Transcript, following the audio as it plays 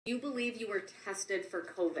You believe you were tested for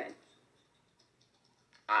COVID?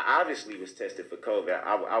 I obviously was tested for COVID.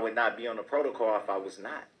 I would not be on the protocol if I was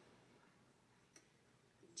not.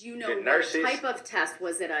 Do you know what type of test?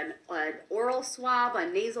 Was it an oral swab, a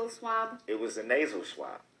nasal swab? It was a nasal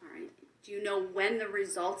swab. All right. Do you know when the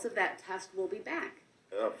results of that test will be back?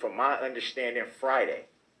 From my understanding, Friday.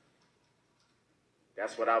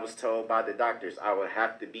 That's what I was told by the doctors. I would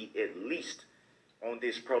have to be at least on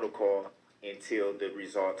this protocol until the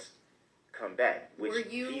results come back, which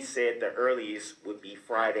he said the earliest would be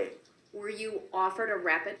Friday. Were you offered a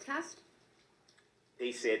rapid test?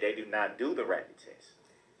 They said they do not do the rapid test.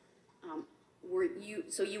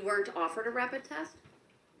 So you weren't offered a rapid test?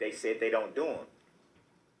 They said they don't do them.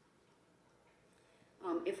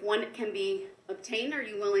 If one can be obtained, are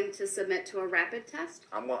you willing to submit to a rapid test?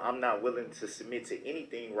 I'm not willing to submit to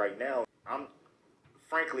anything right now.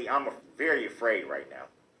 Frankly, I'm very afraid right now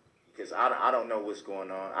because I don't know what's going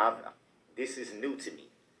on. This is new to me.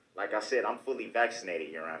 Like I said, I'm fully vaccinated,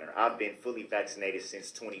 Your Honor. I've been fully vaccinated since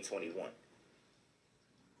 2021.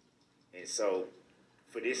 And so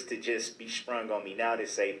for this to just be sprung on me now to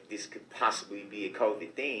say this could possibly be a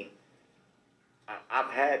COVID thing,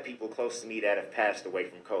 I've had people close to me that have passed away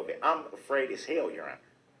from COVID. I'm afraid as hell, Your Honor.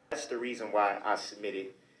 That's the reason why I submitted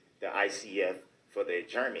the ICF for the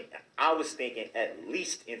adjournment. I was thinking at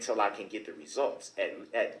least until I can get the results,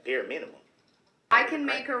 at bare minimum. I can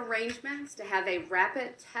make arrangements to have a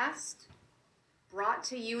rapid test brought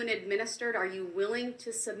to you and administered. Are you willing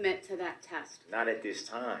to submit to that test? Not at this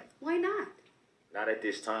time. Why not? Not at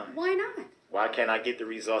this time. Why not? Why can't I get the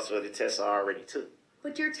results for the test I already took?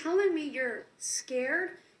 But you're telling me you're scared?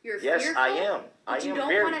 You're fearful? Yes, I am. But you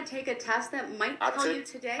don't want to take a test that might tell you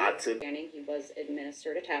today? He was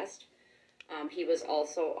administered a test. He was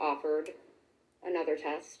also offered another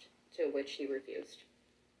test, to which he refused.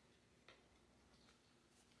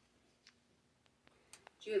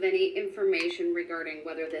 Do you have any information regarding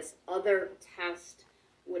whether this other test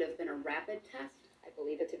would have been a rapid test? I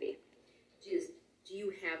believe it to be. Do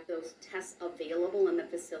you have those tests available in the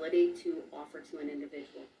facility to offer to an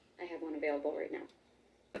individual? I have one available right now.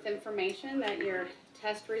 With information that your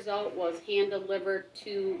test result was hand-delivered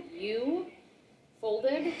to you,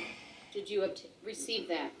 folded, did you receive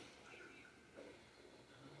that?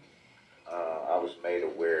 I was made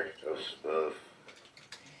aware of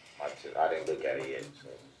I didn't look at it yet. So.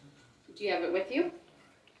 Do you have it with you?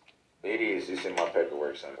 It is. It's in my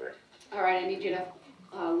paperwork somewhere. All right, I need you to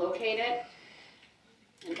locate it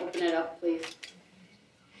and open it up, please.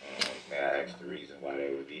 May I ask the reason why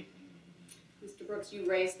that would be? Mr. Brooks, you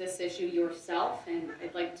raised this issue yourself, and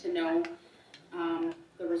I'd like to know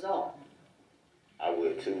the result. I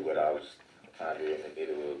would too, but I was kind of in the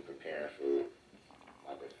middle of preparing for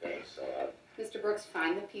my defense, so Mr. Brooks,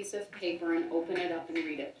 find the piece of paper and open it up and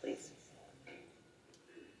read it, please.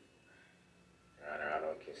 Your Honor, I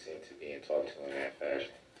don't consent to being talked to in that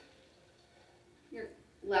fashion. Your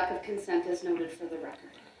lack of consent is noted for the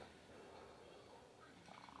record.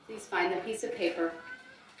 Please find the piece of paper,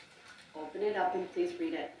 open it up, and please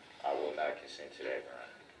read it. I will not consent to that,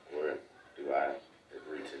 Your Honor. Or do I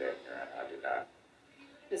agree to that, Your Honor? I do not.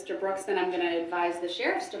 Mr. Brooks, then I'm going to advise the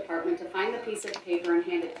Sheriff's Department to find the piece of paper and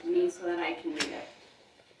hand it to me so that I can read it.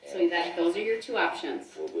 So that those are your two options.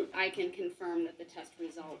 I can confirm that the test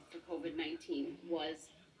result for COVID-19 was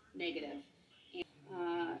negative.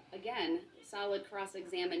 And, again, solid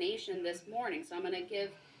cross-examination this morning, so I'm going to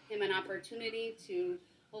give him an opportunity to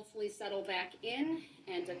hopefully settle back in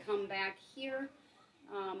and to come back here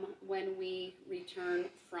when we return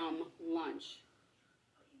from lunch.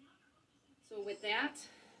 So with that,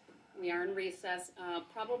 we are in recess.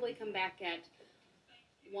 Probably come back at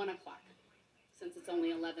 1 o'clock since it's only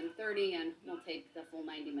 11:30 and we'll take the full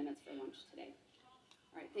 90 minutes for lunch today.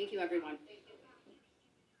 All right, thank you everyone.